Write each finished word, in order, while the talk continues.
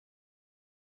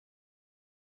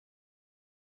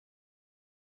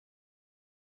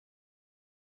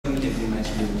definitely much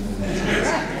better than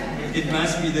that. It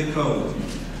must be the cold.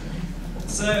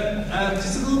 So,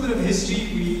 just a little bit of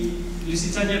history.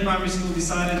 Lusitania Primary School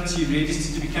decided to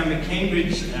register to become a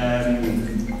Cambridge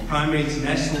Primary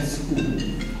International School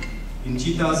in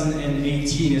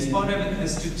 2018 as part of a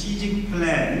strategic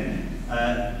plan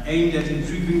aimed at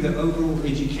improving the overall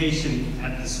education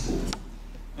at the school.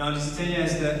 Now, Lusitania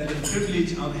has the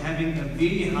privilege of having a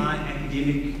very high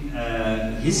academic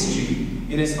history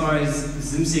in as far as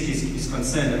ZIMSEC is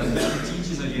concerned. And I'm glad the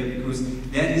teachers are here because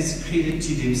that is credit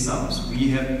to themselves.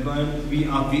 We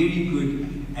are very good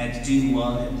at doing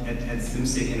well at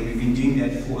ZIMSEC, and we've been doing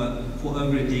that for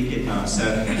over a decade now. So,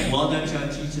 well done to our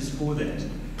teachers for that.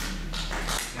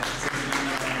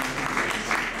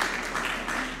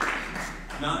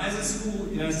 Now, as a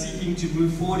school, seeking to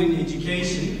move forward in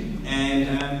education,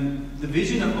 and the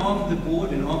vision of the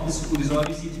board and of the school is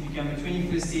obviously to become a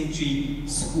 21st century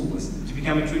school, to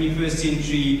become a 21st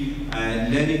century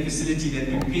learning facility that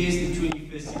prepares the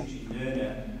 21st century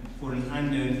learner for an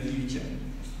unknown future.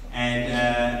 And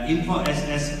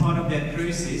as part of that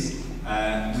process,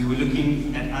 we were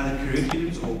looking at other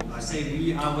curriculums, or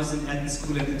I wasn't at the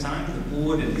school at the time, the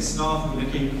board and the staff were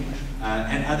looking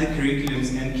at other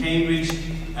curriculums, and Cambridge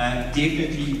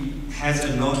definitely has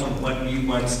a lot of what we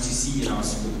want to see in our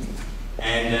school.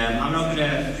 And I'm not going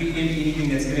to preempt anything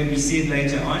that's going to be said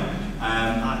later on.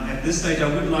 At this stage, I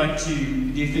would like to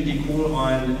definitely call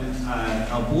on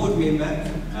our board member,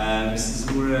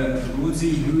 Mrs. Laura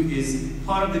Rudzi, who is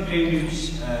part of the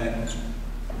Cambridge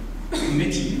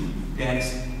committee that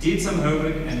did some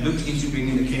homework and looked into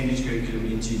bringing the Cambridge curriculum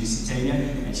into Lusitania,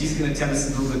 and she's going to tell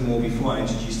us a little bit more before I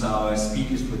introduce our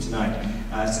speakers for tonight.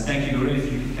 So thank you, Laura.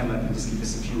 If you could come up and just give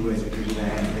us a few words, we could give her a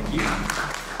hand. Thank you.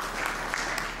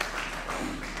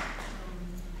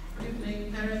 Good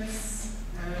evening, parents,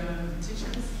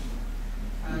 teachers,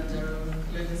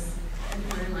 ladies. Thank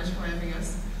you very much for having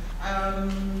us.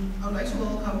 I would like to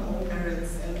welcome all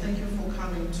parents and thank you for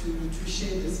coming to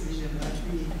share this vision that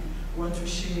we want to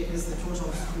share as the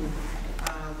total school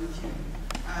with you.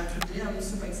 Today I'm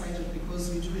super excited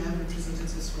because we do have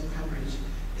representatives from Cambridge.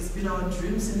 It's been our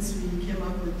dream since we came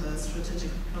up with the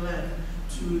strategic plan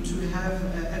to have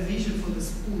a vision for the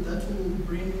school that will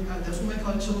make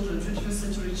our children 21st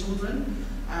century children.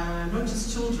 Not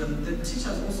just children, the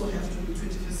teachers also have to be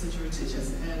 21st century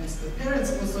teachers, and the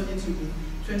parents also need to be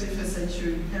 21st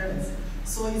century parents.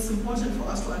 So it's important for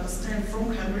us to understand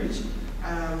from Cambridge,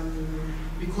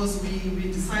 because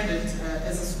we decided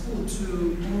as a school to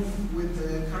move with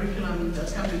the curriculum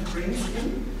that Cambridge brings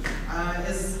in.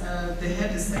 As the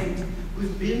head is saying,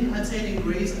 we've been attaining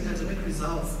great academic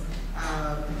results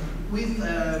with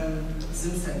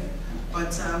ZIMSEC.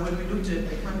 But when we looked at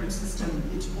the Cambridge system,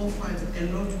 it offered a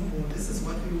lot more. This is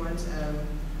what we want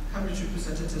Cambridge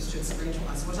representatives to explain to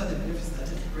us. What are the benefits that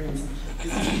it brings?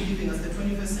 It's really giving us the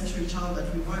 21st century child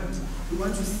that we want. We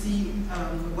want to see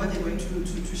what they're going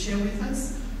to share with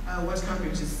us, what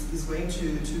Cambridge is going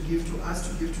to give to us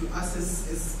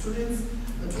as students,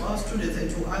 to our students,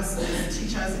 and to us as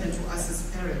teachers, and to us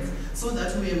as parents, so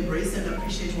that we embrace and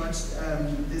appreciate what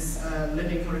this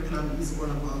learning curriculum is all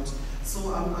about.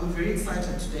 So I'm very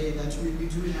excited today that we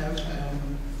do have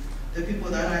the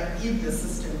people that are in the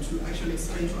system to actually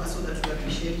explain to us so that we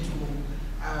appreciate it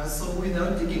more. So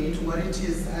without digging into what it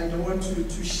is, I don't want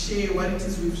to share what it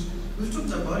is. We've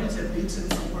talked about it a bit in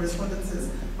some correspondences,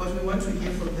 but we want to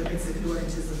hear from them exactly what it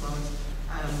is about.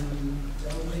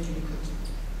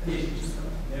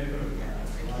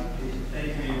 Thank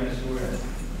you very much, Laura.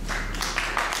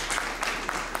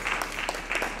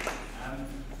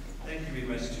 Thank you very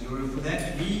much to Laura for that.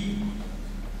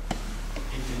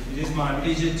 It is my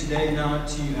pleasure today now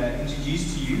to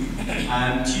introduce to you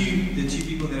the two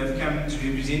people that have come to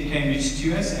represent Cambridge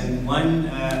to us, and one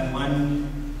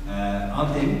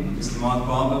of them, Mr. Mark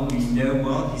Barber, we know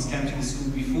well. He's come to the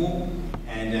school before,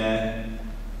 and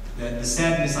the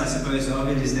sadness, I suppose, of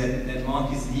it is that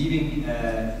Mark is leaving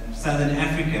Southern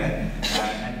Africa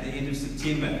at the end of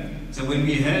September. So when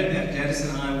we heard that, Gladys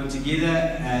and I were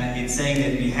together in saying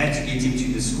that we had to get him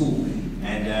to the school,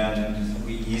 and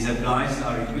he's obliged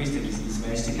our request, and he's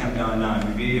managed to come down now.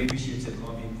 We're very appreciative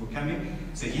of him for coming.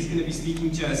 So he's going to be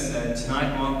speaking to us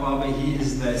tonight, Mark Barber. He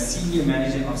is the Senior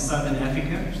Manager of Southern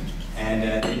Africa, and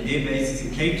their base is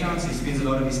in Cape Town, so he spends a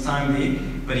lot of his time there.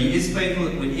 But he is faithful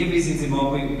whenever he's in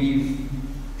Zimbabwe. We've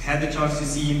had the chance to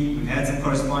see him, we've had some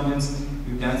correspondence,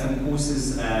 we've done some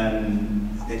courses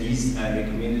that he's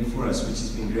recommended for us, which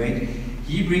has been great.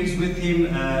 He brings with him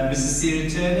Mrs. Sarah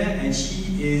Turner, and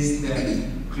she is the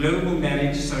global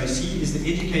manager, she is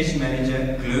the education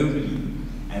manager globally.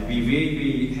 And we're very,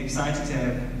 very excited to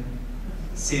have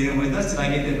Sarah with us. Did I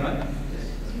get that right?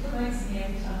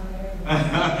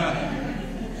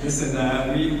 Listen,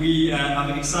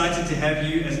 I'm excited to have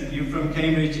you. You're from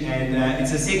Cambridge, and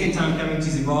it's her second time coming to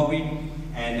Zimbabwe.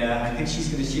 And I think she's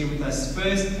going to share with us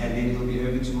first, and then it'll be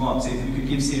over to Mark. So if we could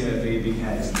give Sarah a very big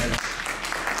hand.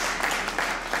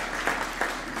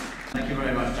 Thank you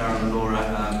very much, Darren and Laura.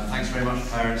 Thanks very much,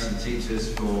 parents and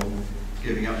teachers, for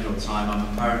giving up your time.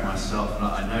 I'm a parent myself, and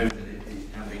I know that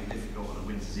it can be difficult on a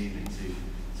winter's evening to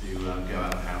go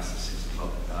out of the house at 6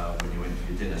 o'clock when you went for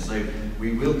your dinner. So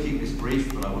we will keep this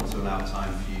brief, but I want to allow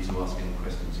time for you to ask any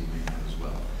questions you may have as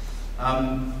well.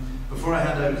 Before I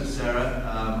hand over to Sarah,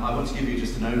 I want to give you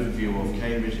just an overview of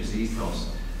Cambridge's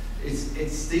ethos.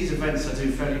 It's these events I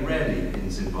do fairly rarely in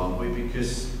Zimbabwe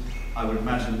because I would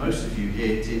imagine most of you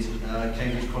here did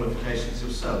Cambridge qualifications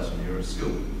yourselves when you were at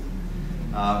school.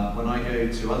 When I go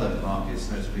to other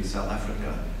markets, notably South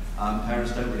Africa,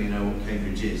 parents don't really know what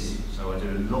Cambridge is, so I do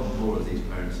a lot more of these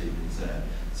parents' evenings there.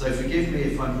 So forgive me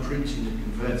if I'm preaching and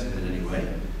converting in any way,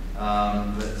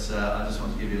 but I just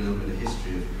want to give you a little bit of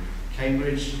history of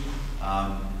Cambridge,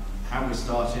 how we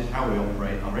started, how we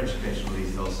operate, our educational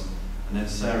ethos, and then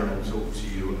Sarah will talk to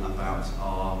you about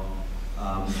our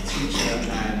teacher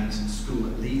and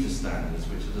school leader standards,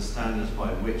 which are the standards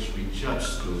by which we judge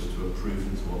schools to approve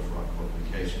and to offer our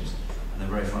qualifications, and they're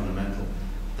very fundamental.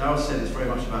 Darryl said it's very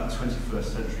much about 21st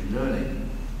century learning,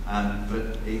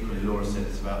 but equally Laura said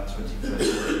it's about 21st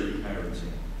century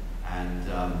parenting, and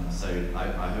so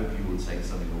I hope you will take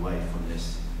something away from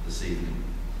this evening.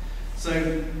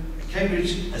 So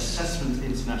Cambridge Assessment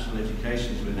International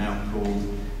Education, as we're now called,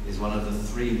 is one of the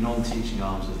 3 non-teaching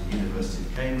arms of the University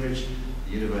of Cambridge.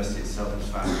 The university itself was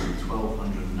founded in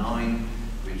 1209,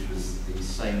 which was the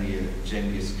same year that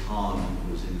Genghis Khan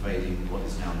was invading what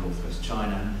is now northwest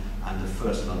China, and the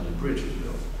first London Bridge was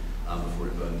built, before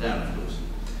it burned down, of course.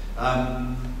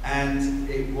 And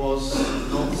it was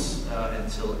not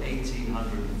until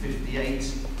 1858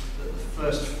 that the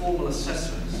first formal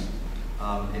assessments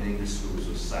in English schools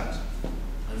was sat.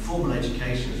 And formal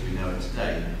education, as we know it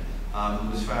today,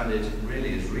 was founded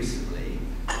really as recently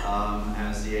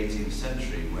as the 18th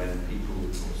century, when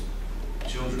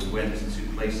children went to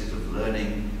places of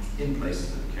learning in places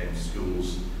that became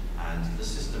schools, and the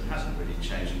system hasn't really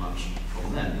changed much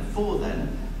from then. Before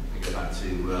then, we go back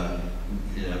to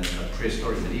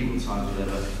prehistoric medieval times,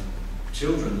 whenever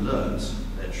children learnt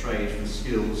their trade and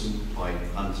skills by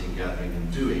hunting, gathering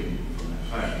and doing from their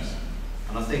parents.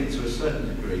 And I think to a certain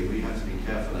degree we have to be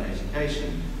careful that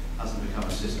education hasn't become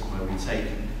a system where we take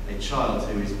a child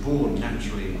who is born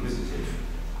naturally inquisitive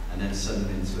and then send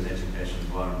them into an education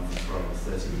environment for 12 or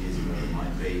 30 years, whatever it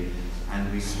might be, and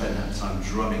we spend that time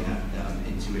drumming that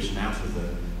intuition out of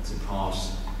them to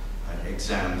pass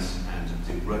exams and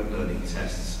do rote learning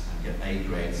tests and get A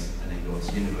grades and then go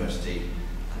to university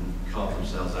and carve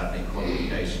themselves out a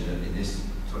qualification that in this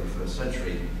 21st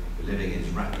century we're living in is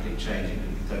rapidly changing,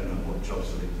 and we don't know what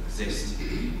jobs will exist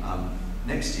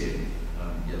next year,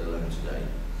 let alone today.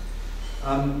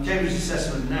 Cambridge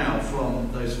Assessment now, from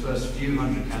those first few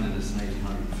hundred candidates in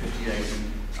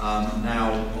 1858,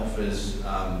 now offers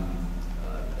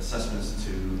assessments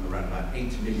to around about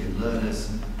 8 million learners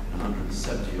in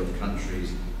 170 odd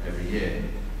countries every year.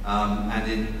 And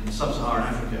in sub-Saharan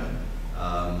Africa,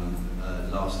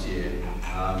 last year,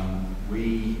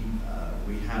 we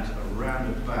had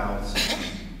around about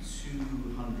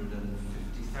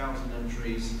 250,000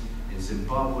 entries. In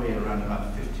Zimbabwe, around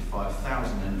about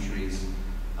 55,000 entries,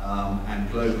 and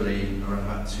globally, around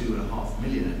about 2.5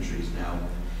 million entries now.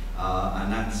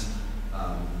 And that's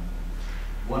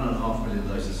 1.5 million of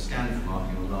those are scanned from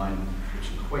marking online, which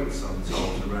equates, I'm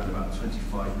told, to around about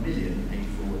 25 million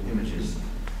A4 images.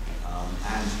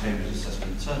 And Cambridge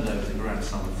Assessment turned over the grand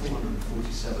sum of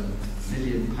 £447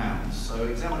 million. So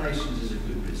examinations is a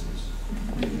good business.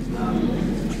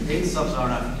 In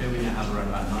sub-Saharan Africa, we now have around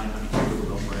about 900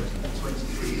 schools operating in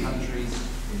 23 countries.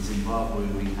 In Zimbabwe,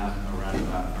 we have around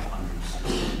about 100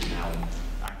 schools now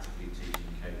actively teaching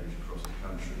Cambridge across the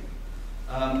country.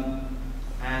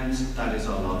 And that is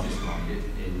our largest market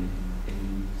in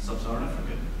sub-Saharan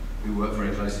Africa. We work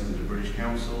very closely with the British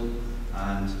Council,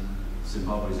 and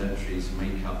Zimbabwe's entries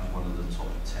make up one of the top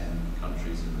 10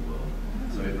 countries in the world.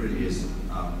 So it really is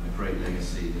a great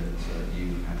legacy that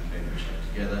you and Cambridge have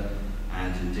together.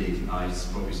 And indeed, I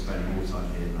probably spend more time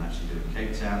here than I actually do in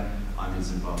Cape Town. I'm in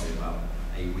Zimbabwe about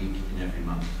a week in every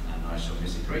month, and I shall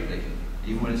miss it greatly,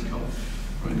 even when it's cold.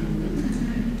 Right.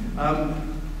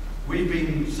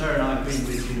 Sarah and I have been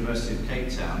with the University of Cape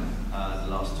Town the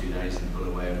last 2 days in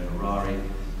Bulawayo and Harare,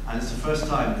 and it's the first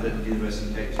time that the University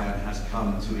of Cape Town has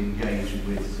come to engage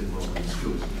with Zimbabwean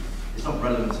schools. It's not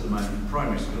relevant at the moment in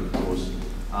primary school, of course,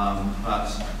 but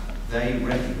they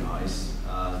recognise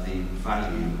the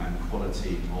value and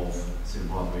quality of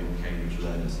Zimbabwean Cambridge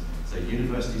learners. So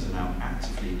universities are now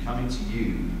actively coming to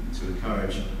you to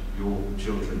encourage your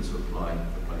children to apply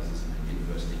for places in the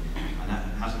university, and that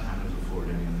hasn't happened before in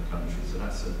any other country, so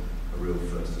that's a real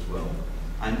first as well.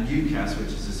 And UCAS, which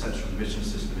is the central admission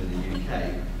system in the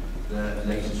UK, the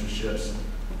latest research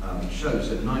shows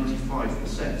that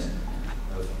 95%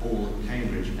 of all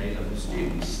Cambridge A-level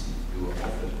students who were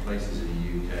offered places in the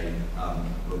UK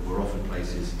were offered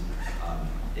places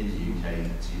in the UK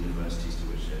to universities to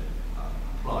which they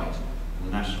applied. And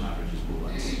the national average is more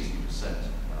like 60%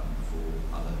 for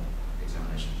other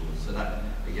examination boards. So that,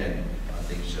 again, I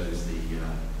think shows the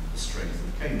strength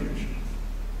of Cambridge.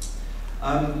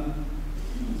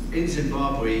 In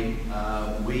Zimbabwe,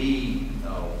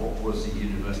 what was the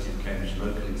University of Cambridge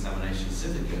Local Examination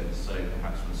Syndicate, so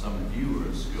perhaps when some of you were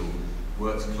at school,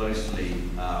 worked closely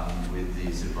with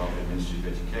the Zimbabwe Ministry of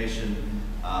Education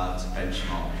to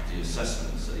benchmark the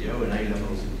assessments. So the O and A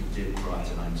levels that we did prior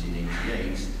to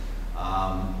 1988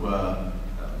 were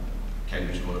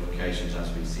Cambridge qualifications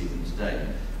as we see them today.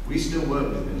 We still work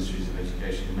with ministries of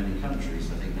education in many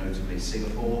countries. I think notably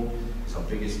Singapore is our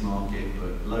biggest market,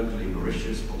 but locally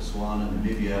Mauritius, Botswana,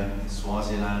 Namibia,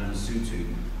 Swaziland and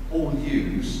Lesotho all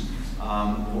use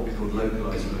what we call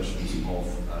localised versions of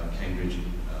Cambridge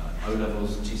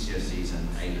O-levels, GCSEs and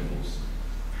A-levels.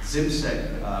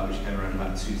 ZimSec, which came around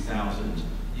about 2000,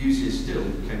 uses still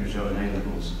Cambridge O and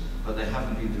A-levels, but they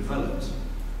haven't been developed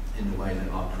in the way that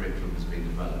our curriculum has been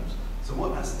developed. So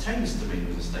what that tends to mean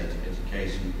with the state of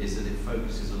education is that it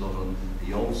focuses a lot on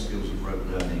the old skills of rote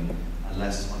learning and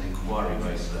less on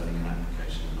inquiry-based learning and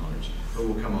application of knowledge. But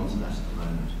we'll come on to that in a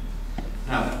moment.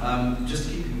 Now, just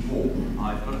to keep you warm,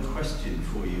 I've got a question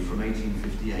for you from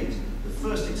 1858. The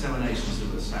first examinations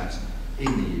that were sat in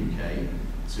the UK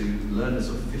to learners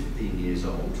of 15 years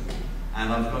old.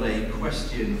 And I've got a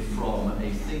question from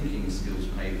a thinking skills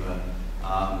paper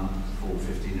for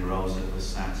 15-year-olds that was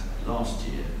sat last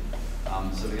year.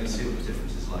 So we're going to see what the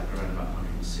difference is like around about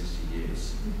 160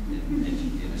 years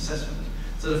in assessment.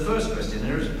 So the first question,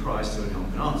 there is a prize to anyone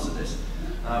who can answer this.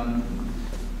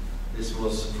 This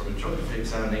was from a geography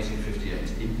exam in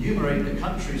 1858. Enumerate the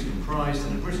countries comprised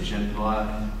in the British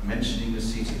Empire, mentioning the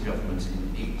seat of government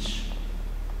in each.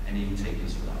 Any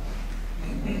takers for that?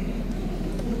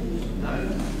 No?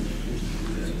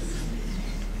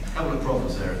 A couple of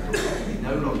problems there, of course. We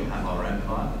no longer have our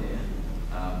empire here.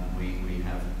 We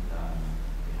have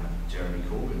Jeremy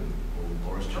Corbyn or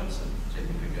Boris Johnson. Take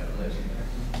a pick out of those.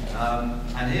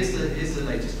 And here's the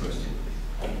latest question.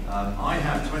 I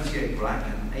have 28 black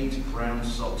and 8 brown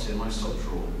socks in my sock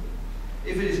drawer.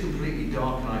 If it is completely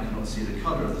dark and I cannot see the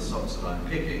colour of the socks that I'm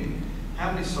picking,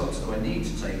 how many socks do I need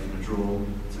to take from the drawer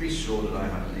to be sure that I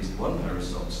have at least one pair of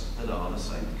socks that are the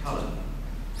same colour?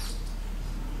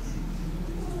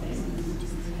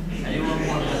 Anyone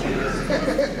want to do this?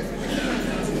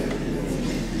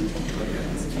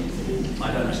 I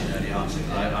don't actually know the answer,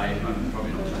 but I'm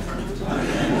probably not clever.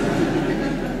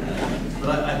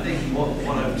 But I think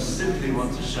what I simply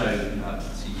want to show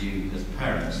to you as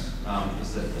parents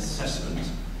is that assessment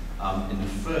in the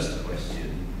first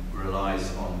question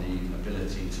relies on the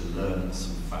ability to learn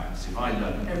some facts. If I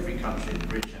learn every country in the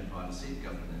British Empire and the seat of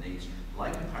government in each,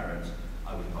 like a parrot,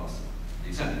 I would pass the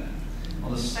exam.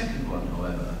 On the second one,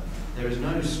 however, there is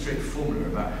no strict formula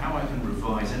about how I can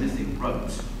revise anything rote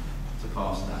to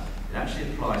pass that. It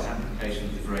actually applies application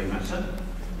of the grey matter,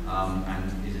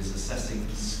 and it is assessing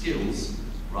skills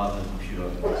rather than pure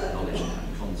knowledge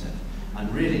and content.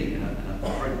 And really, in a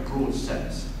very broad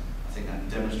sense, I think that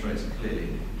demonstrates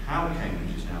clearly how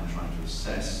Cambridge is now trying to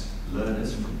assess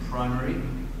learners from primary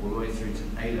all the way through to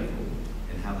A-level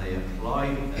in how they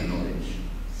apply their knowledge.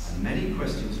 And many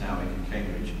questions now in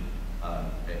Cambridge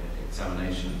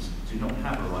examinations do not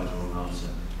have a right or wrong answer.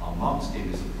 Our mark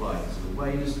scheme is applied to the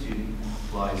way the student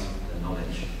applies their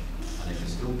knowledge. And they can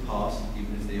still pass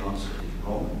even if the answer is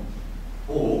wrong.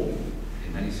 Or,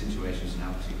 in many situations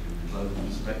now, particularly with global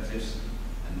perspectives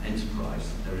and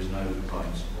enterprise, there is no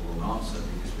right or wrong answer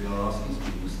because we are asking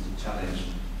students to challenge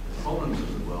the problems of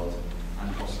the world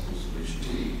and possible solutions.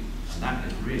 And that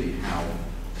is really how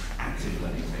active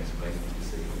learning takes place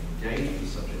because they can engage with the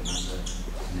subject matter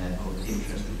and therefore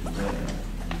interested in learning.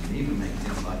 And you can even make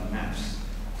things like maths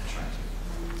attractive.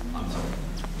 I'm told.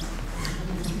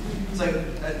 So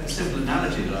a simple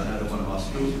analogy that I heard at one of our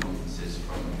schools conferences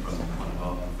from one of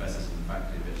our professors in the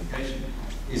Faculty of Education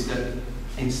is that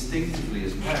instinctively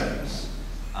as parents,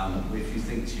 if you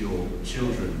think to your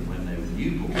children when they were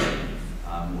newborn,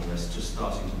 or they're just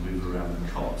starting to move around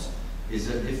the cot, is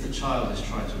that if the child is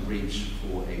trying to reach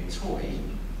for a toy,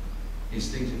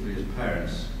 instinctively as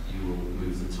parents, you will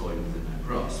move the toy within their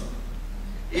grasp.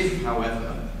 If,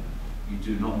 however, you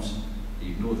do not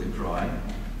ignore the cry,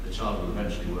 the child will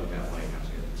eventually work out a way how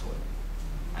to get the toy.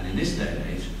 And in this day and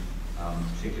age,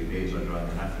 particularly me as I drive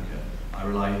in Africa, I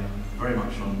rely very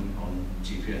much on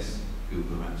GPS,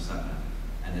 Google Maps, sat nav,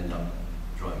 and end up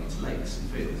driving into lakes and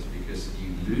fields because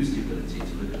you lose the ability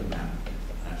to look at a map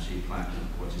and actually plan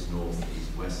what is north,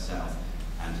 east, west, south,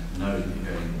 and know that you're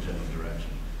going in the general direction.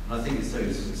 And I think it's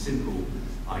those simple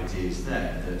ideas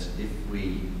there that if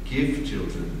we give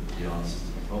children the answers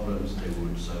to the problems, they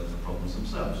will solve the problems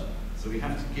themselves. So we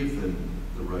have to give them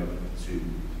the rope to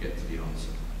get to the answer.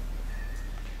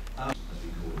 As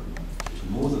we call them, which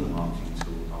are more than a marketing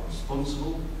tool, are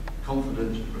responsible,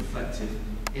 confident, reflective,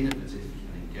 innovative,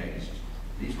 and engaged.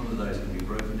 And each one of those can be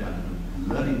broken down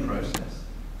in a learning process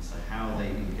as to how they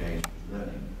engage with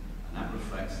learning. And that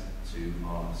reflects to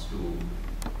our school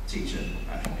teacher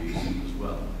attributes as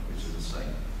well, which are the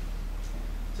same.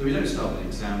 So we don't start with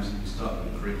exams, we start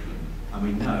with the curriculum. And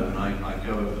we know, and I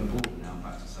go over the border now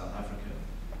back to South Africa,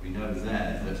 we know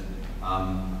there that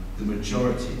the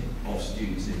majority of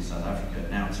students in South Africa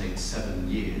now take 7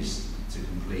 years to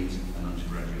complete an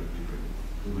undergraduate degree.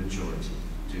 The majority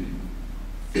do.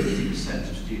 50%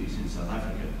 of students in South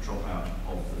Africa drop out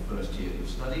of the first year of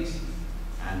studies,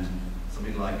 and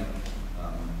something like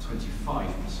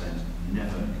 25%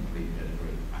 never complete their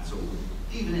degree at all,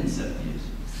 even in 7 years.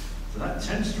 So that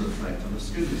tends to reflect on the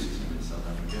school system in South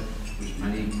Africa, which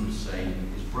many would say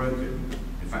is broken.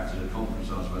 In fact, at a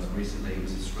conference I was at recently, it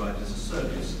was described as a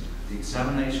circus. The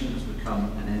examination has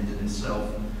become an end in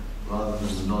itself, rather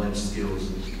than the knowledge, skills,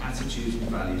 attitudes and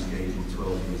values gained in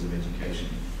 12 years of education.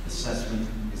 Assessment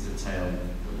is the tail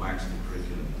that wags the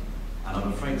curriculum. And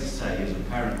I'm afraid to say, as a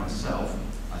parent myself,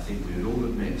 I think we would all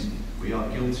admit we are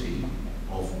guilty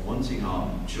of wanting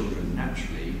our children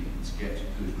naturally to get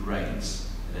good grades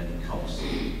at any cost.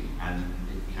 And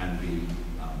it can be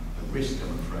a risk,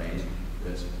 I'm afraid,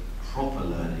 that proper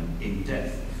learning,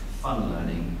 in-depth, fun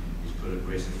learning, is put at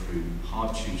risk through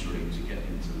hard tutoring to get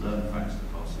them to learn facts to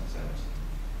pass exams.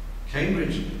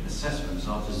 Cambridge assessments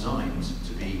are designed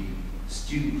to be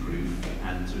student-proof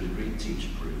and to a degree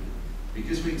teacher-proof.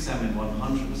 Because we examine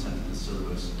 100% of the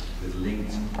syllabus with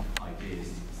linked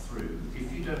ideas through,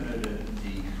 if you don't know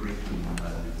the curriculum,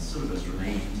 the syllabus from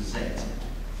A to Z,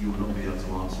 you will not be able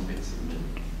to answer bits in the middle.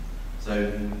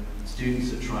 So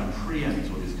students that try and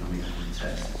preempt what is coming up in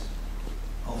tests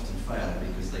often fail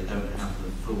because they don't have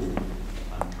the full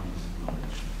compass of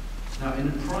knowledge. Now, in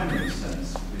a primary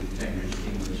sense, with Cambridge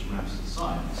English, Maths and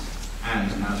Science,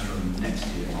 and as from next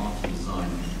year, Art and Design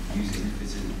using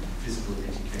physical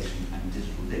education and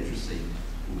digital literacy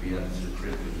will be added to the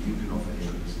curriculum you can offer here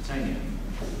at Lusitania.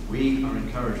 We are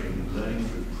encouraging learning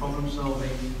through problem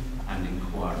solving and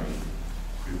inquiry,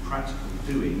 through practical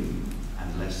doing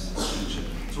and less teacher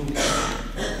talking.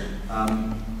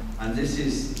 And this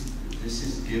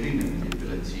is giving them the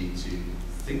ability to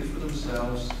think for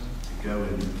themselves, to go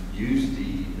and use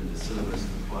the syllabus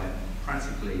and apply it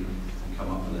practically and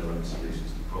come up with their own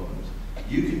solutions to problems.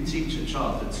 You can teach a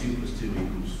child that 2 + 2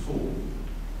 = 4.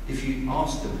 If you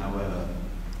ask them, however,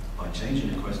 by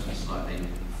changing the question slightly,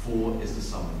 4 is the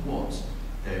sum of what?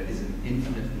 There is an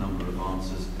infinite number of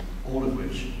answers, all of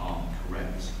which are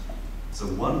correct. So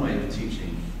one way of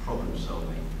teaching problem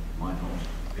solving might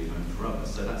not be home for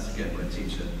others. So that's again where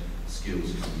teacher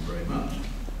skills come very much.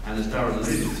 And as Darren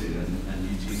alluded to, and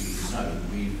you teachers know,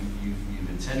 you've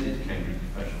attended Cambridge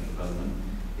Professional Development.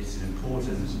 It's an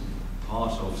important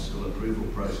part of school approval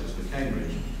process for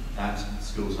Cambridge that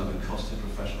schools have a costed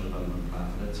professional development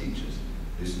plan for their teachers.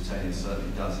 Lusitania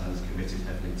certainly does and has committed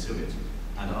heavily to it.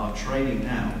 And our training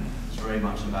now is very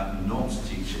much about not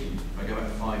teaching. If I go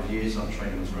back 5 years, our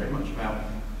training was very much about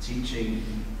teaching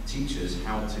teachers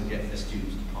how to get their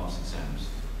students to pass exams.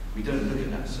 We don't look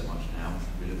at that so much now.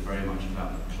 We look very much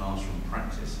about the classroom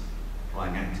practice,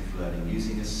 applying active learning,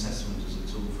 using assessment as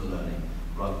a tool for learning,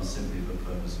 rather than simply the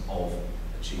purpose of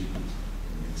achievement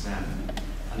in the exam.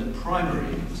 And at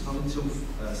primary, it's not until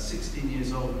 16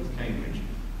 years old with Cambridge,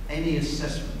 any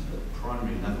assessment at the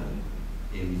primary level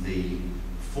in the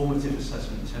formative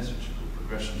assessment test, which we call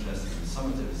progression testing, and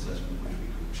summative assessment, which we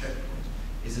call checkpoint,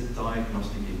 is a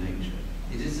diagnostic in nature.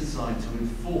 It is designed to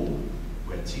inform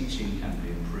where teaching can be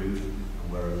improved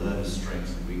and where a learner's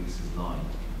strengths and weaknesses lie.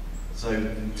 So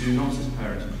do not, as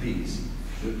parents, please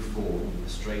look for a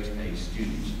straight A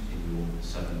student in your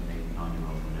 7, 8,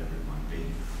 9-year-old, whatever it might be.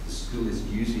 The school is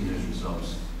using those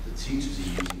results, the teachers are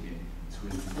using it to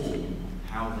inform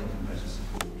how they can better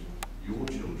support your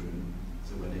children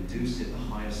so when they do sit the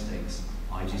higher stakes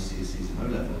IGCSEs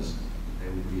and O-levels, they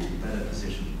will be in a better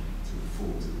position to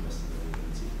perform to the best of their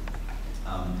ability.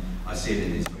 I see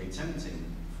it is very tempting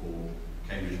for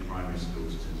Cambridge primary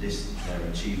schools to list their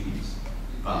achievements,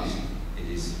 but it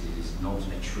is not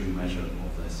a true measure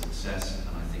of their success,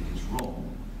 and I think it's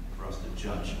wrong for us to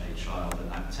judge a child at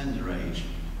that tender age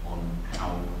on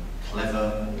how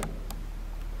clever or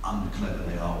unclever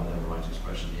they are, whatever the right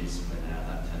expression is, when they're at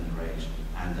that tender age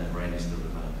and their brain is still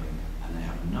developing and they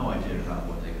have no idea about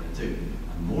what they're going to do.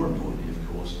 And more importantly, of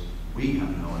course, we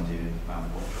have no idea about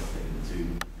what job they're going to do,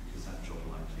 because that job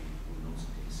likely will not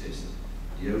exist.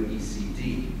 The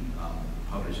OECD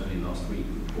published only last week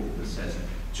a report that says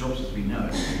jobs as we know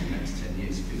in the next 10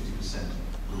 years, 50%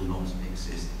 will not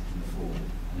exist in the form.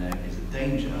 And there is a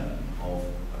danger of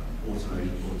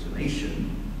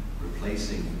automation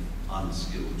replacing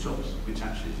unskilled jobs, which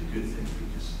actually is a good thing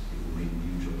because it will mean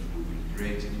new jobs will be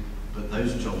created. But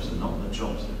those jobs are not the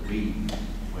jobs that we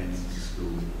went to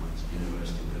school, went to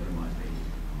university, whatever it might be,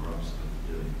 and were upskilled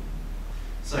for doing.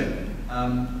 So,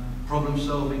 problem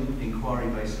solving,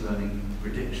 inquiry-based learning,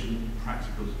 prediction,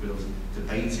 practical skills,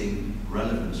 debating,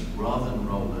 relevance, rather than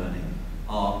role learning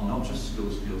are not just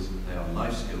school skills, they are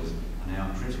life skills, and they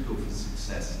are critical for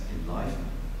success in life,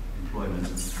 employment,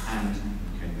 and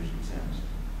Cambridge exams.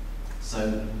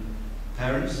 So,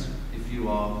 parents, if you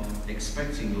are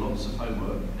expecting lots of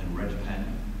homework and red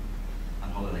pen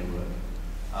and holiday work,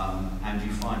 and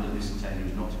you find that Lusitania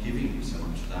is not giving you so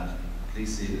much of that,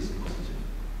 please see it as a positive.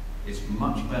 It's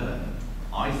much better,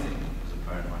 I think, as a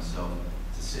parent myself,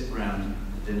 to sit around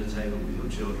the dinner table with your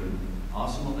children,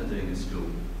 ask them what they're doing in school,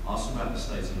 ask them about the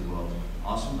state of the world,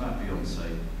 ask them about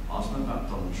Beyonce, ask them about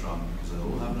Donald Trump, because they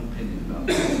all have an opinion about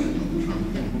Donald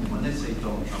Trump. When they say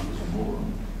Donald Trump is a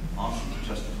moron, ask them to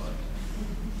justify it.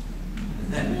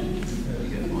 And then you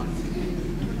get mine.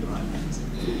 Right?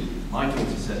 My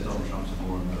daughter said Donald Trump's a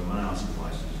moron, but when I ask her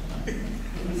why, she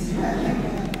says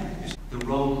no. The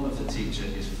role of the teacher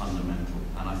is fundamental,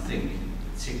 and I think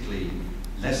particularly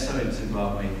less so in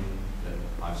Zimbabwe, that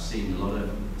I've seen a lot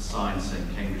of signs saying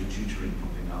Cambridge tutoring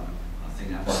popping up. I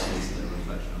think that is a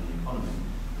reflection on the economy.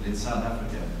 But in South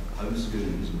Africa,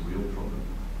 homeschooling is a real problem.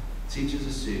 Teachers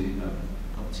assume,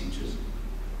 not teachers,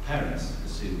 parents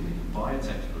assume they can buy a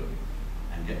textbook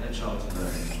and get their child to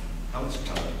learn it, help to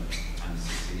cover, and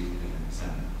succeed in an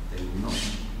exam. They will not,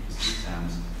 because the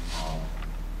exams are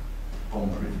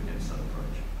bomb-proof against that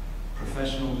approach.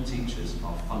 Professional teachers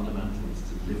are fundamental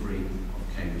to the delivery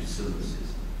of Cambridge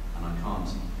syllabuses, and I can't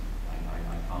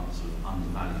sort of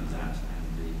undervalue that. And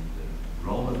the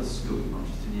role of the school, not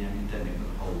just in the academic, but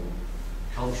the whole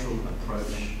cultural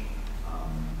approach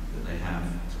that they have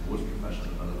towards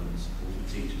professional development and support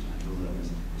of teachers and your learners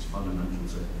is fundamental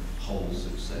to whole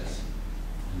success.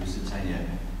 And Lusitania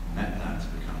met that to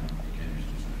become a Cambridge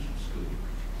International School.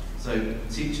 So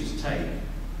teachers take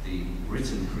the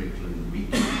written curriculum that we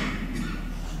give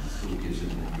them, the school gives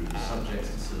them a group of subjects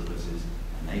and syllabuses,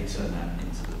 and they turn that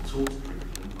into the taught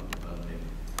curriculum by developing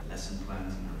lesson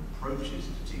plans and approaches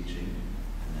to teaching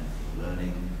and therefore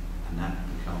learning, and that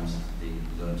becomes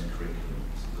the learned curriculum,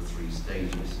 so the 3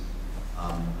 stages.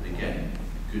 But again,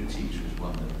 a good teacher is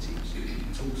one that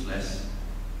talks less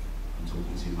and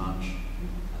talking too much,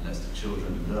 and lets the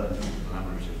children learn through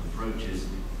collaborative approaches,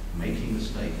 making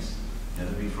mistakes.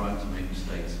 Never be frightened to make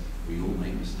mistakes. We all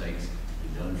make mistakes.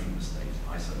 We learn from mistakes.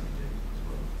 I certainly do as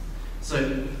well.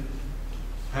 So,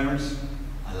 parents,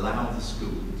 allow the school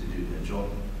to do their job.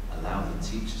 Allow the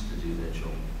teachers to do their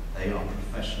job. They are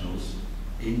professionals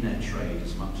in their trade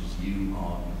as much as you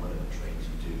are in whatever trade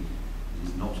you do. It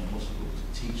is not possible to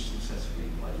teach successfully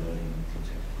by learning from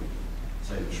textbook.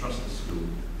 So trust the school.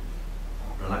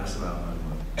 Relax about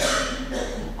homework.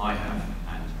 I have,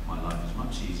 and my life is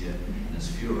much easier, and there's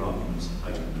fewer arguments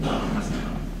at home. No one has to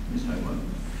come, it's homework.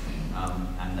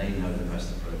 And they know the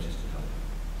best approaches to help.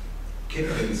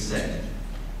 Kipling said,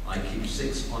 I keep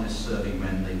 6 honest serving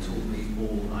men, they taught me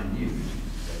all I knew.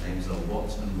 Their names are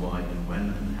what and why and when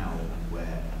and how and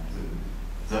where and who.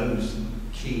 Those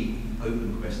key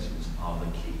open questions are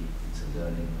the key to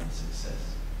learning and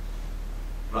success.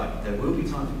 Right, there will be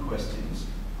time for questions.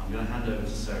 I'm going to hand over to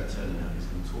Sarah Turner now, who's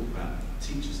going to talk about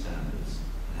teacher standards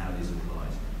and how these apply.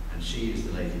 And she is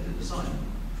the lady that designed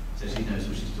them. So she knows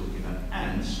what she's talking about,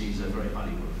 and she's a very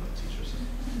highly qualified teacher.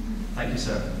 Thank you,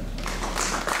 Sarah.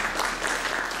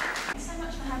 Thanks so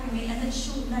much for having me, and at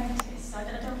short notice. I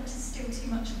don't want to steal too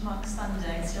much of Mark's thunder.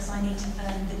 It's just I need to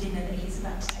earn the dinner that he's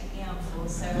about to take me out for,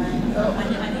 so I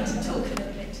need to talk a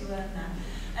little bit to earn that.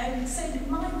 So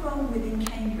my role within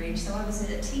Cambridge, so I was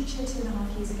a teacher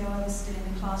 2.5 years ago. I was still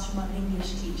in the classroom. I'm an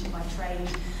English teacher by trade.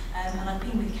 and I've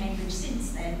been with Cambridge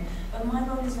since then, but my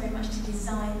role is very much to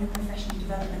design the professional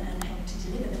development and help to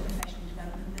deliver the professional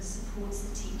development that supports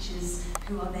the teachers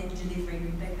who are then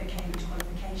delivering the Cambridge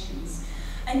qualifications.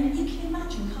 And you can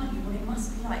imagine, can't you, what it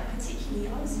must be like, particularly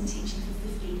I was in teaching for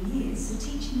 15 years, so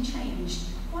teaching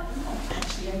changed quite a lot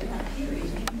actually over that period,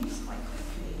 and it moves quite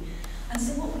quickly. And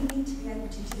so what we need to be able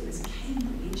to do as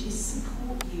Cambridge is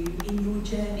support you in your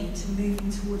journey to moving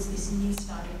towards this new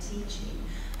style of teaching.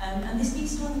 And this new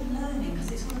style of learning,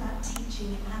 because it's all about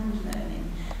teaching and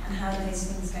learning, and how those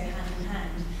things go hand in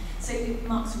hand. So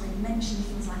Mark's already mentioned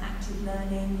things like active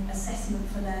learning, assessment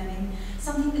for learning.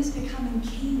 Something that's becoming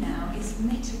key now is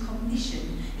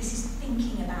metacognition. This is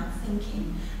thinking about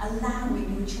thinking,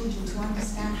 allowing your children to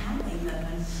understand how they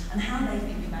learn and how they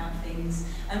think about things.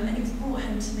 And it was brought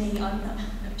home to me, I'm not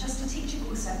just a teacher but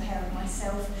also a parent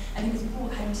myself, and it was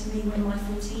brought home to me when my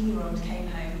 14-year-old came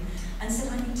home and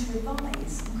said, I need to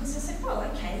revise. Because I said, well,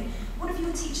 okay, what have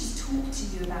your teachers talked to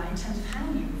you about in terms of how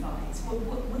you revise?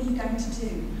 What are you going to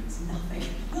do? It's nothing.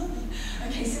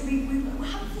 Okay, so we'll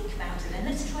have a think about it and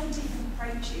let's try different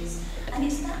approaches. And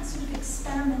it's that sort of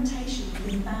experimentation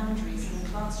within boundaries in the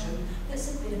classroom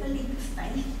that's a bit of a leap of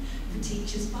faith for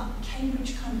teachers, but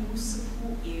Cambridge kind of will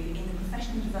support you in the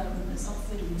professional development that's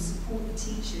offered and will support the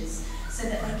teachers so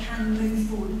that they can move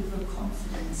forward with real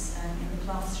confidence in the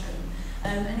classroom.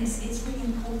 And it's really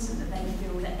important that they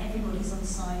feel that everybody's on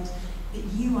side, that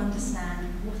you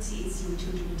understand what it is your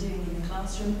children are doing in the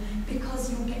classroom, because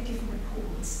you'll get different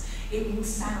reports. It will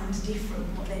sound different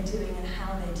what they're doing and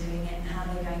how they're doing it and how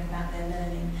they're going about their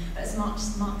learning. But as Mark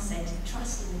said,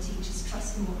 trust in the teachers,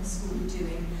 trust in what the school are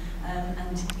doing,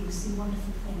 and you'll see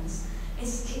wonderful things.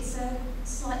 It's a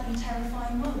slightly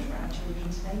terrifying world for our children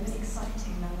today, but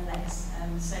exciting nonetheless.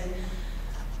 So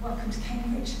welcome to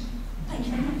Cambridge. Thank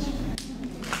you very much.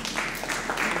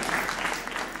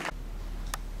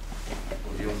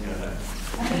 Well, do you want to go there?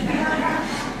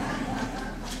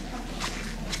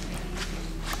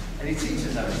 Any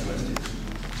teachers have any questions?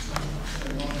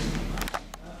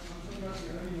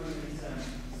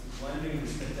 Wondering, but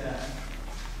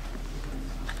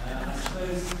I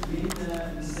suppose when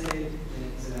you say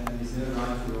that there's no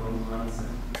right or wrong answer,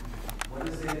 what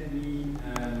does that mean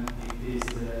if there's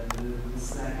the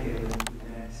slacker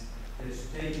that's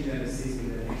taking that assessment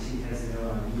that actually has no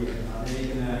idea? Are they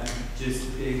going to just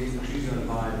be able to choose on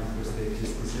by because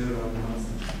there's no wrong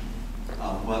answer?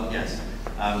 Well, yes.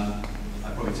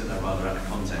 I probably took that rather out of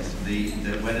context.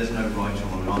 Where there's no right or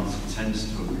wrong answer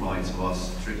tends to apply to our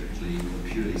strictly or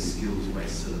purely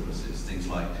skills-based syllabuses. Things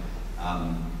like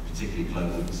particularly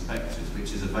global perspectives,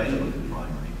 which is available in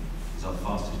primary. It's our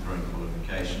fastest growing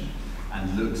qualification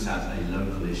and looks at a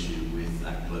local issue with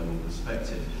that global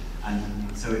perspective.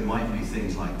 And so it might be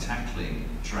things like tackling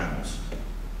drought,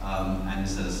 and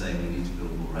instead of saying we need to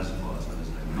build more reservoirs when there's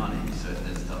no money, so it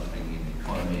then starts thinking of the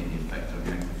economy, the effect on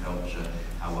agriculture,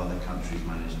 how other countries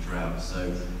manage drought.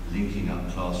 So linking up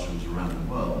classrooms around the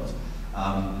world,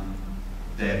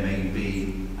 there may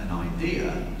be an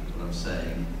idea, what I'm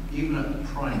saying, even at the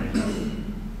primary level,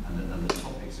 and the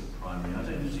topics of primary. I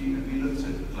don't know, have you looked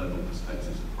at the global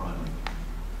perspectives of primary?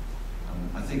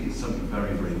 I think it's something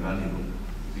very, very valuable,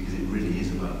 because it really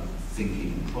is about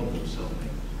thinking and problem solving.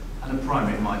 And at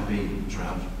primary it might be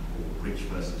drought or rich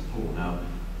versus poor. Now,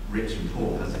 rich and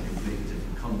poor has a completely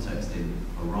different context in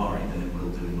Harare than it will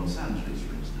do in Los Angeles,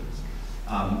 for instance.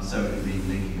 So it would be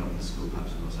linking up the school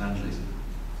perhaps in Los Angeles,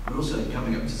 but also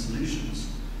coming up to solutions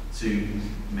to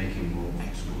making more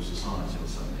equitable society or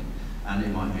something. And it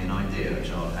might be an idea a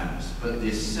child has, but the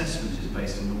assessment is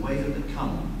based on the way that they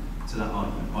come to that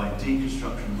argument, by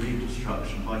deconstruction,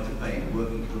 reconstruction, by debate,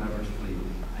 working collaboratively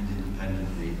and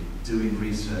independently, doing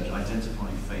research,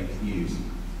 identifying fake news,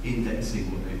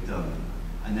 indexing what they've done,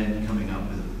 and then coming up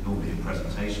with normally a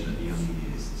presentation at the younger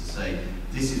years to say,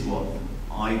 this is what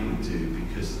I would do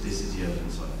because this is the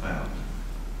evidence I found.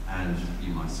 And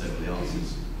you might say, well, the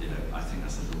answer's, I think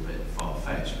that's a little bit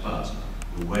far-fetched, but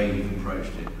the way you've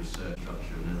approached it, research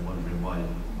structure, and then wondering why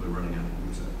we're running out of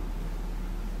water.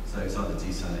 So it's either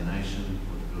desalination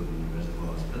or building new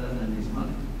reservoirs, but then there needs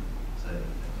money. So,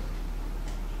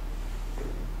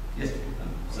 yes,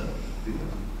 so, do that.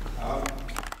 I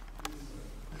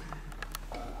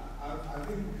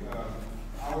think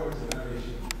our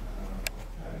generation of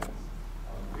parents,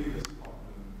 our biggest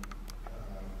problem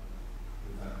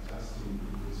with adjusting to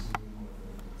this new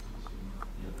model of teaching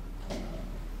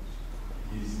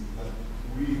is that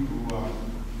we grew up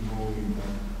knowing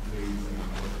that grades are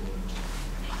important.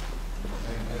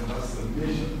 And that's the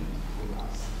mission for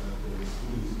us, that the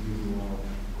school is doing well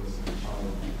because the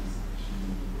child is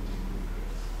actually getting good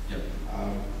grades. Yep.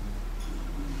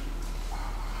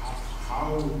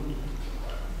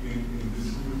 in this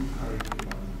new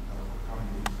curriculum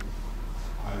campus,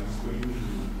 are you going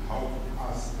to help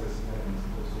us as parents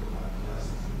also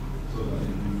adjust so that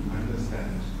we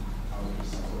understand how to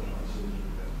support our children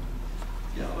better?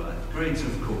 Yeah, well, grades are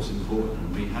of course important,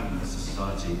 and we haven't as a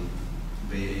society,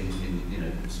 be it in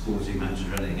sporting matches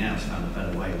or anything else, found a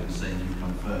better way than saying you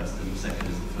come first and the second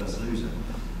is the first loser.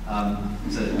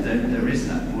 So there is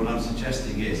that. What I'm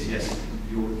suggesting is, yes,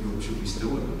 we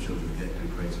still want your children to get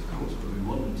good grades, of course, but we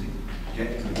want them to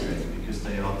get good grades because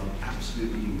they are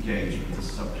absolutely engaged with the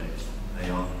subject they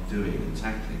are doing and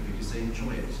tackling because they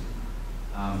enjoy it.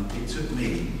 It took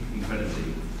me,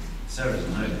 incredibly, Sarah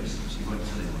doesn't know this, she won't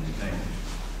tell anyone in Cambridge.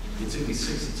 It took me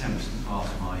 6 attempts to pass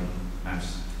my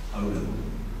maths O-level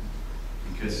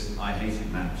because I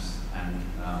hated maths, and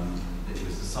it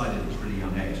was decided at a pretty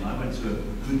young age. And I went to a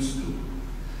good school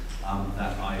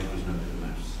that I was no good at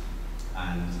maths,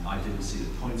 and I didn't see the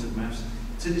point of maths.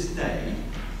 To this day,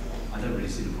 I don't really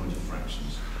see the point of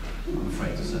fractions, I'm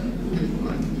afraid to say.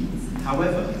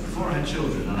 However, before I had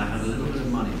children and I had a little bit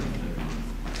of money,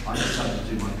 I decided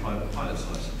to do my private pilot's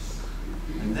license.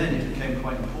 And then it became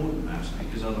quite important, maths,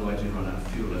 because otherwise you'd run out of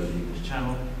fuel over the English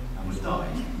Channel and would die.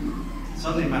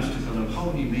 Suddenly maths took on a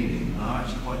whole new meaning, and I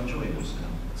actually quite enjoy it now.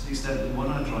 To the extent that when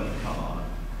I drive a car,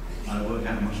 and I work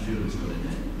out how much fuel it's got in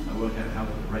it, I work out how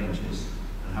the range is,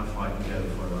 and how far I can go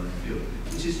before I run out of fuel,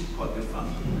 which is quite good fun,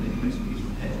 and it makes me use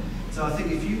my head. So I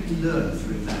think if you can learn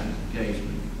through that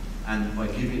engagement, and by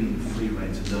giving them free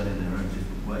rein to learn in their own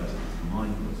different ways, the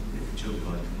mind works, if the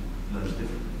children learns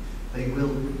differently, they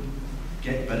will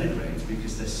get better grades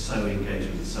because they're so engaged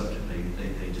with the subject,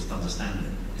 they just understand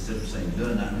it. Instead of saying,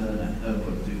 learn that, oh,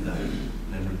 God, do that, and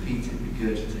then repeat it,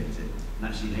 regurgitate it, and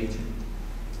actually hate it.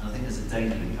 And I think there's a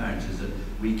danger in parents is that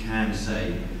we can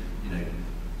say,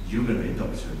 you're going to be a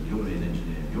doctor, and you're going to be an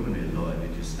engineer, and you're going to be a lawyer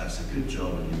because that's a good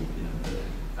job, and but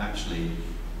actually,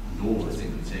 law, I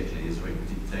think particularly, is a very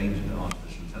danger that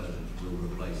artificial intelligence will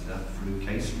replace that through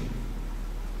case law.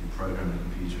 You program a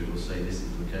computer, it will say this is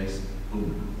the case,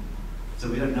 boom. So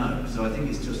we don't know. So I think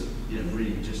it's just,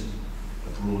 really just a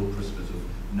broad principle of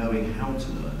knowing how to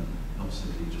learn, not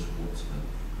simply just what to learn.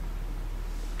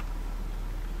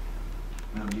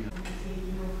 Now you have.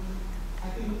 I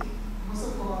think most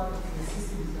of all the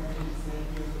systems that is like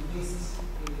the best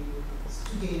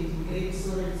student in grade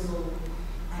so and so,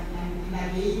 and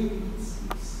again it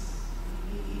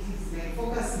is like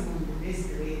focusing on the best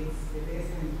grades, the best,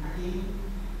 and again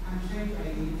I'm trying to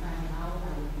identify how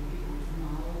I will be able to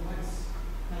know what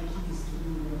my kid is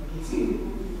doing or getting.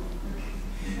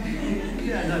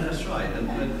 Yeah, no, that's right. But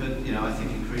I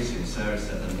think increasingly, Sarah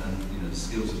said, and the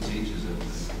skills of teachers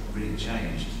have really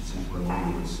changed since when we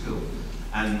were at school.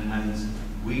 And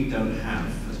we don't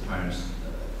have, as parents,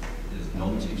 as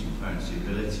non-teaching parents, the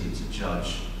ability to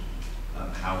judge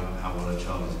how well a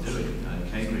child is doing.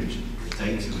 Cambridge, the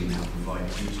data we now provide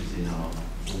teachers in our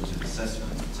formative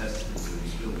assessment and tests that we do in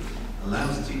school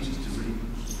allows teachers to really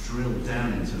drill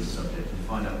down into the subject and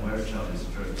find out where a child is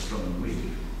strong and weak.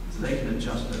 So they can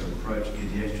adjust their approach,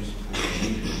 give the extra support they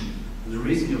need. And the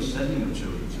reason you're sending your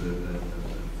children to a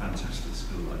fantastic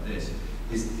school like this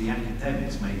is the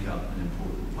academics make up an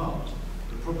important part,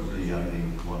 but probably only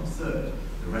 1/3.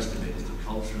 The rest of it is the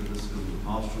culture of the school, the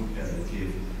pastoral care they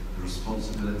give, the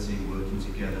responsibility, working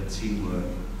together, teamwork,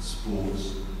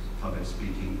 sports, public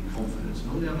speaking, confidence,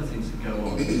 and all the other things that go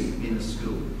on in a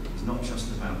school. It's not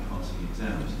just about passing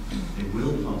exams. They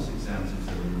will pass exams if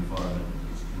they're in an environment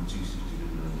that's conducive to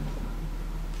good learning.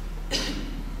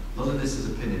 A lot of this is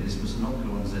opinion. This must not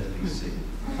go on ZPC.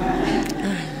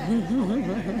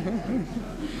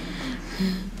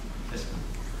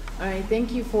 All right,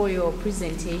 thank you for your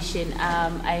presentation.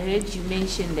 I heard you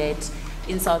mention that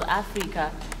in South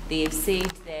Africa, they've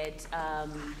said that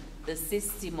the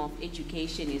system of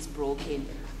education is broken.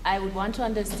 I would want to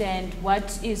understand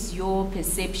what is your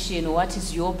perception, what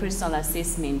is your personal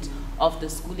assessment of the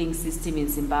schooling system in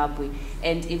Zimbabwe,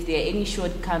 and if there are any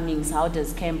shortcomings, how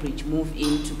does Cambridge move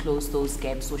in to close those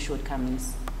gaps or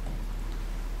shortcomings?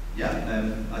 Yeah,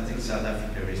 I think South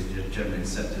Africa is generally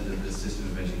accepted that the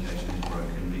system of education is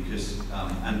broken because,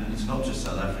 and it's not just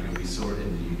South Africa, we saw it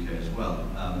in the UK as well.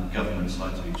 Governments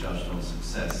like to be judged on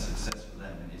success. Success for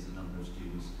them is the number of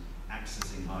students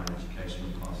accessing higher education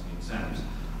and passing exams.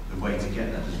 The way to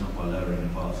get that is not by lowering the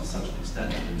bar to such an extent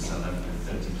that in South Africa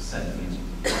 30% means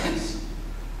place.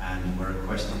 And where a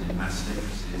question in maths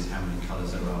literacy is how many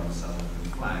colours there are on the South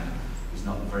African flag is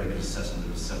not a very good assessment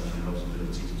of a 7-year-old's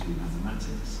ability to do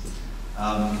mathematics.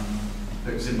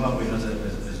 But Zimbabwe has a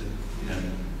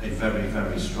very,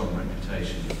 very strong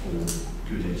reputation for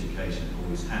good education. It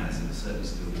always has, and it certainly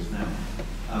still does now.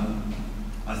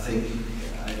 I think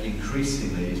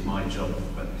increasingly it's my job,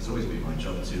 but it's always been my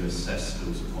job, to assess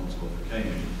schools at Oxford for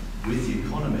Cambridge. With the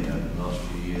economy over the last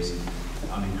few years,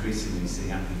 I'm increasingly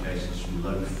seeing applications from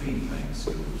low fee paying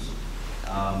schools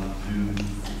who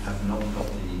have not got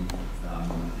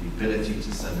the ability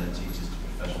to send their teachers to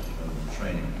professional development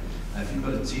training. Now, if you've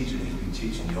got a teacher who's been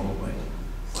teaching the old way,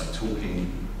 by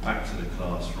talking back to the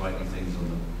class, writing things on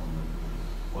the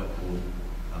whiteboard,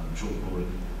 chalkboard,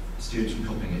 students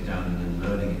copying it down and then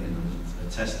learning it in a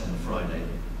test on a Friday,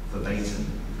 verbatim,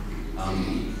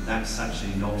 that's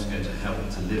actually not going to help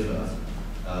deliver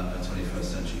a 21st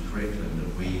century curriculum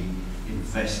that we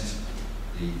invest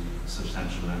the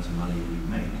substantial amount of money we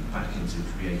make back into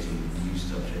creating new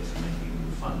subjects and making it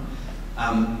more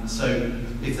fun. So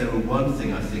if there were one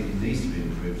thing I think needs to be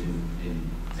improved in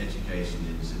education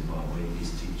in Zimbabwe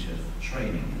is teacher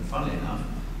training. And funnily enough,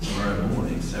 tomorrow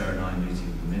morning Sarah and I are meeting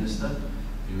with the Minister,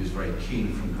 who is very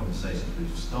keen from conversations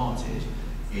we've started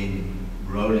in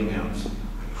rolling out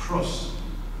across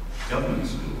government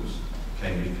schools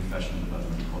Cambridge professional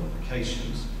development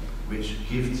qualifications, which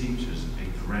give teachers a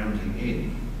grounding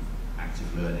in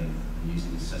active learning and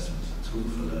using assessment as a tool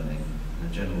for learning and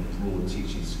a general broad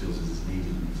teaching skills as is needed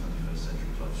in the 21st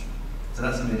century classroom. So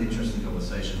that's an interesting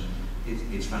conversation.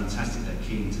 It's fantastic they're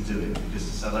keen to do it because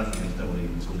the South Africans don't want to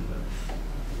even talk about it.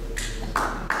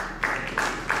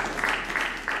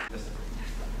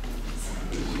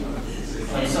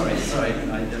 I'm sorry.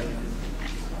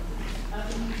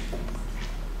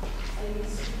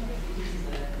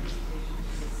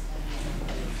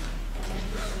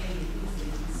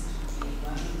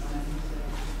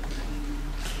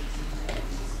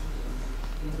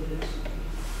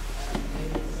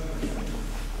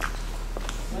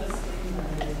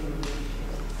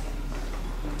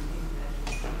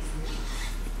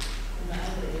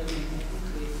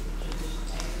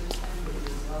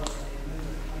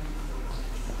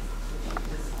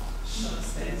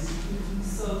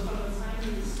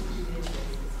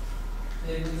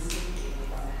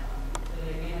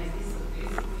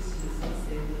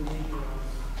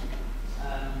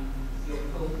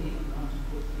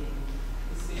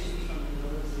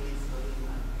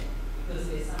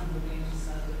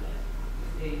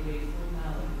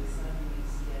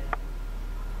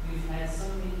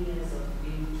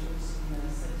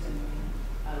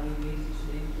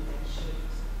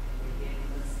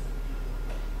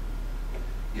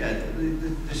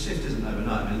 The shift isn't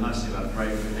overnight. I mean, the nice thing about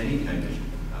any Cambridge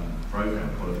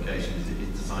programme qualification is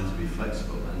it's designed to be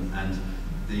flexible, and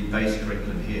the base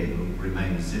curriculum here will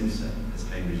remain the SimSet as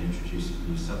Cambridge introduces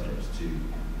new subjects to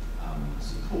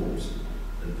support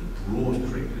the broad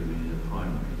curriculum in a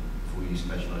primary before you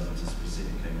specialise into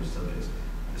specific Cambridge subjects,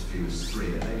 as few as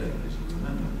 3 at A-level, as you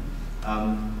remember.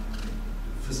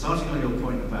 For starting on your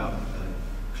point about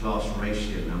class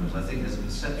ratio numbers, I think there's a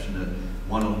perception that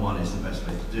one-on-one is the best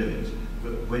way to do it.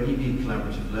 But when you need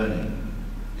collaborative learning,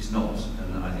 it's not,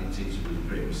 and I think teachers would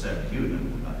agree with Sarah, you would know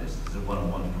more about this, the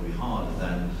one-on-one is probably harder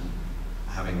than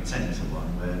having 10-to-1,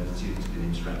 where the students can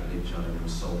interact with each other and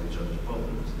solve each other's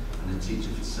problems, and the teacher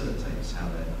facilitates how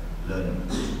they're learning.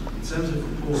 In terms of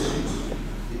reporting,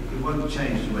 it won't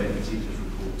change the way the teachers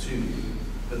report to you,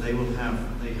 but they have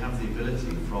the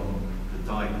ability from the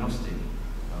diagnostic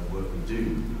work we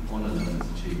do on a learner's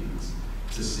achievements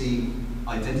to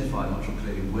identify much more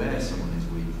clearly where someone is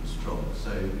weak and strong.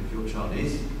 So if your child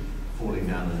is falling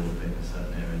down a little bit in a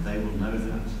certain area, they will know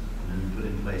that and then put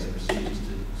in place procedures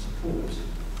to support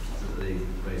so that they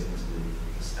raise them to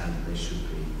the standard they should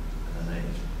be at an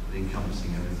age, but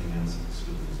encompassing everything else in the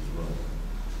schools as well.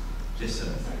 Yes,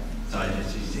 sir. Sorry,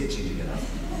 she's itching to get up.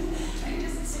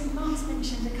 So Mark's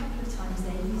mentioned a couple of times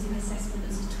there using assessment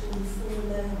as a tool for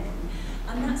learning.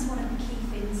 And that's one of the key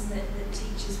things that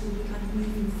teachers will be kind of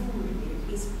moving forward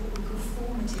with, is what we call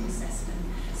formative assessment.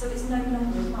 So it's no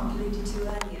longer, as Mark alluded to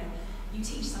earlier, you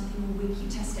teach something all week,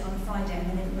 you test it on a Friday,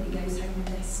 and then everybody goes home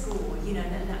with their score. You know,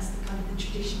 that's the kind of the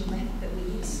traditional method that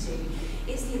we're used to.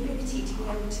 It's the ability to be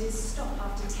able to stop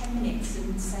after 10 minutes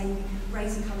and say,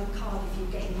 raise a coloured card if you're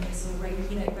getting this, or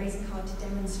raise a card to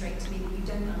demonstrate to me that you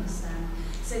don't understand.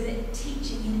 So that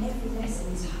teaching in every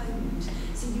lesson is honed.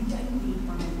 So you don't need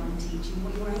one-on-one teaching.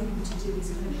 What you're able to do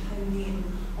is kind of hone in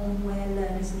on where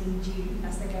learners need you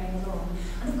as they're going along.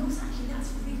 And of course, actually,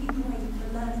 that's really great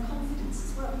for learner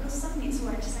confidence as well, because suddenly it's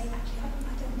all right to say, actually,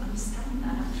 I don't understand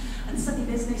that. And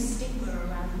suddenly there's no stigma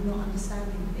around not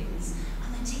understanding things.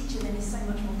 And the teacher then is so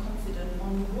much more confident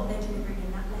on what they're delivering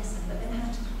in that lesson, but then how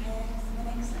to prepare for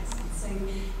the next lesson. So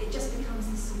it just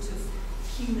becomes this sort of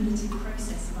cumulative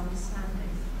process of understanding.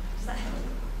 Does that help?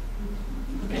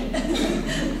 Okay.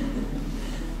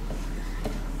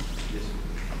 Yes.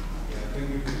 Yeah, thank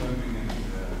you learning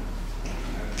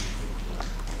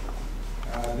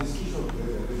and this issue of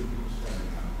grades, I think it's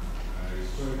coming up.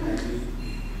 Historically,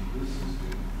 in this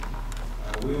system,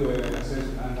 we were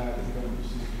assessed under the government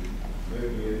system, where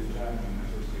we had charging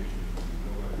association with the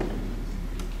global activities.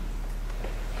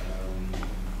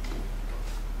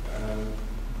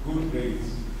 Good grades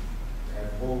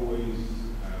have always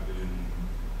been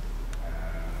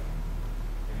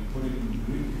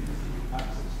including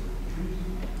access to opportunity,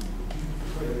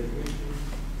 further education,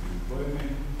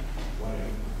 employment,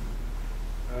 whatever.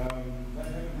 That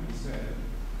having been said,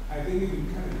 I think in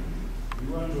Canada, we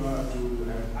want to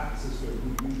have access to a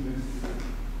good university,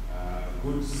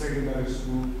 good secondary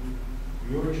school.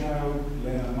 Your child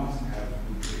learner must have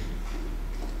good grades.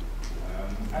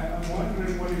 I'm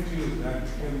wondering what it is that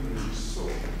Cambridge saw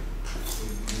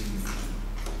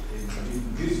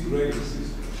in this grading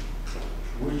system,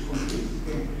 which convinces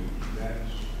Cambridge that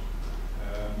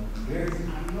grades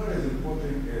are not as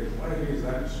important as what it is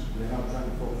that we are now trying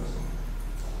to focus on.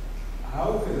 How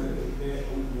would,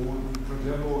 for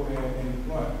example, an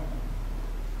employer,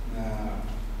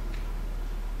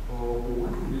 or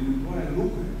what would the employer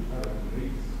look at out of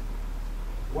grades?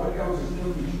 What else is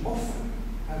Cambridge offering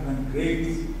other than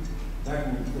grades that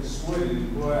would persuade the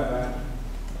employer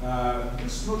that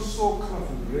it's not so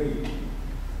colorful grade,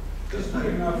 it's not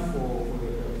enough for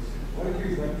the purpose? What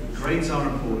is that? Grades are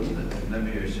important. Let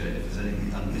me share if there's any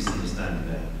misunderstanding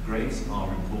there. Grades are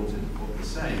important. What we're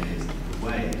saying is that the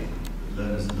way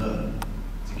learners learn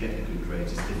to get a good grade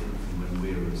is different from when we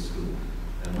were at school.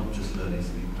 They're not just learning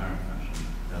through parrot fashion,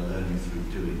 they're learning through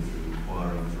doing, through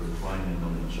acquiring, through applying their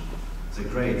knowledge. So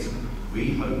grades,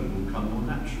 we hope, will come more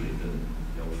naturally than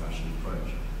the old-fashioned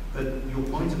approach. But your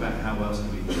point about how else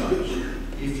can we judge,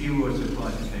 if you were to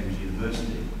apply to Cambridge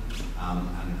University,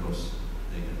 and of course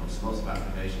they get lots of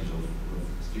applications of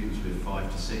students with 5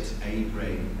 to 6 A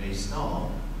grade, A star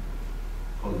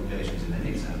qualifications in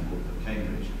any exam book at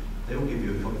Cambridge, they will give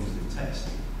you a cognitive test.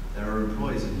 There are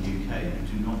employers in the UK who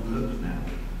do not look now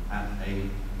at an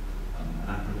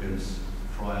applicant's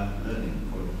prior learning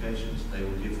qualifications. They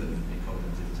will give them a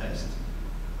cognitive test,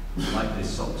 like this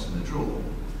socks in the drawer,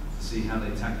 to see how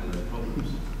they tackle those problems.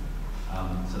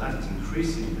 So that's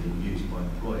increasingly being used by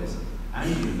employers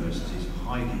and universities for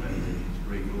highly competitive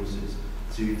degree courses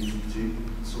to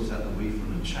sort out the wheat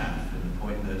from the chaff, and the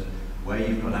point that where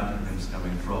you've got applicants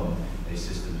coming from a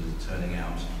system that is turning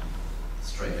out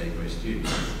straight A grade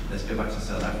students. Let's go back to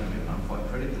South Africa, and I'm quite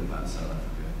critical about South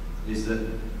Africa, is that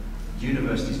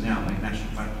universities now make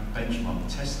national benchmark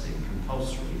testing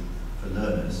compulsory for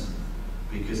learners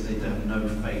because they have no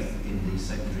faith in the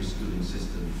secondary schooling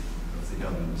system of the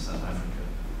government of South Africa.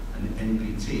 And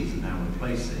NPTs are now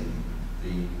replacing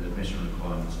the admission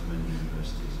requirements for many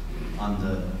universities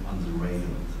under the radar,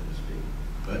 so to speak.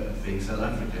 But being South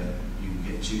Africa, you can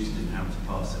get tutored in how to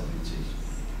pass NPTs.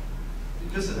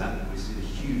 Because of that, we see a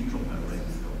huge dropout rate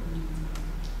we've got.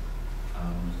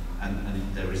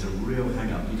 And there is a real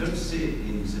hang-up. You don't see it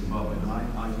in Zimbabwe, and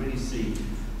I really see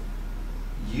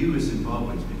you as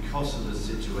Zimbabweans, because of the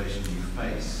situation you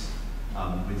face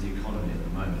with the economy at the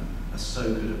moment, are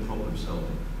so good at problem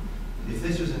solving. If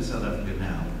this was in South Africa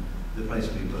now, the place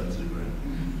would be burnt to the ground.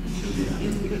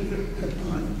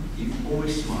 Right? You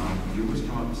always smile, you always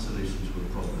come up with a solution to a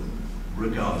problem,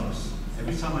 regardless.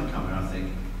 Every time I come here, I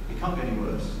think, it can't get any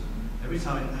worse. Every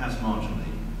time it has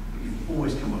marginally, but you've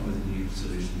always come up with a new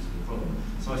solution to the problem.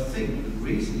 So I think the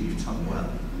reason you've done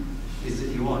well is that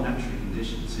you are naturally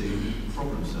conditioned to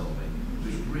problem solving,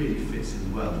 which really fits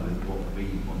in well with what we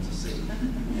want to see.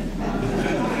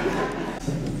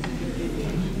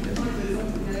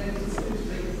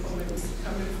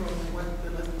 Coming from what the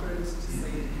last parents just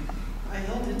said, I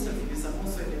held interviews. I'm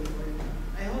also an employer.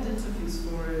 I held interviews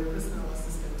for a personal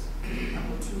assistant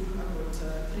about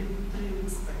three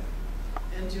weeks back.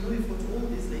 And you know, you've got all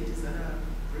these ladies that are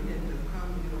brilliant, they've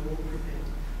come, you know, all prepared.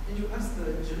 And you ask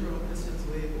the general questions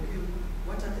where, okay,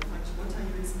 what are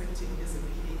you expecting as a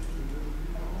PA to be doing?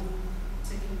 You are all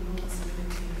taking notes,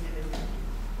 meditating, and everything.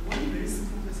 One very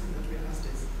simple question that we asked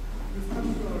is, you've come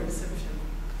to our reception,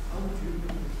 how do you do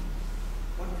it?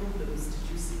 What problems did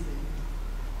you see there?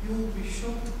 You will be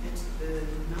shocked at the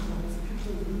number of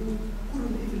people who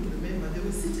couldn't even remember. They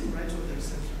were sitting right on the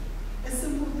reception. A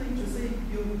simple thing to say,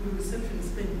 your reception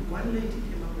is spent. One lady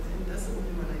came up with it, and that's the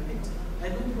only one I picked. I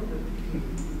had no problem picking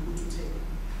who to take.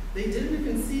 They didn't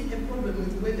even see a problem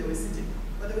with where they were sitting,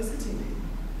 but they were sitting there.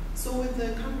 So with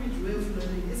the Cambridge way of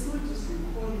learning, it's not just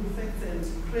recalling facts and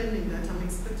cramming that I'm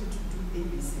expected to do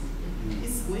ABC.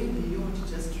 It's going beyond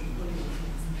just recalling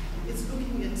facts. It's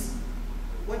looking at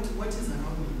what is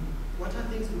around me. What are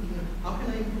things we can, how can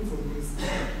I improve on this?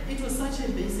 It was such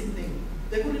a basic thing.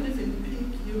 They couldn't even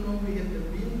pick, you know, we had the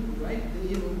bin, right?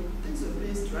 You know, things were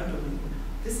placed randomly.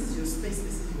 This is your space,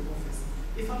 this is your office.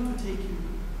 If I'm to take you,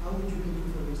 how would you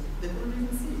improve on it? They couldn't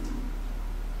even see it.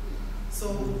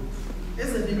 So,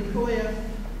 as an employer,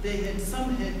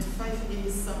 some had 5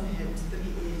 A's, some had 3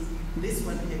 A's. This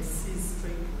one had C's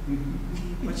straight,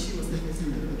 but she was the best.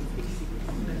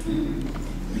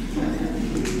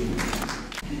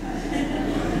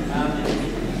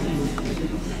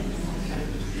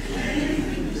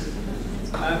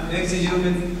 Ladies and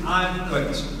gentlemen, I've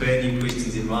got burning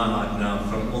questions in my heart now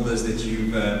from all those that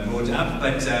you've brought up,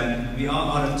 but we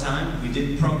are out of time. We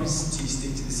did promise to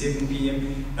stick to the 7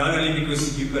 p.m. Not only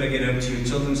because you've got to get home to your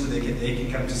children so they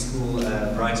can come to school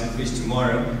bright and fresh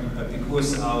tomorrow, but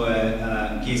because our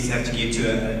guests have to get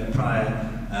to a prior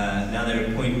another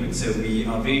appointment. So we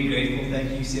are very grateful.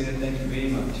 Thank you, Sarah. Thank you very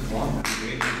much.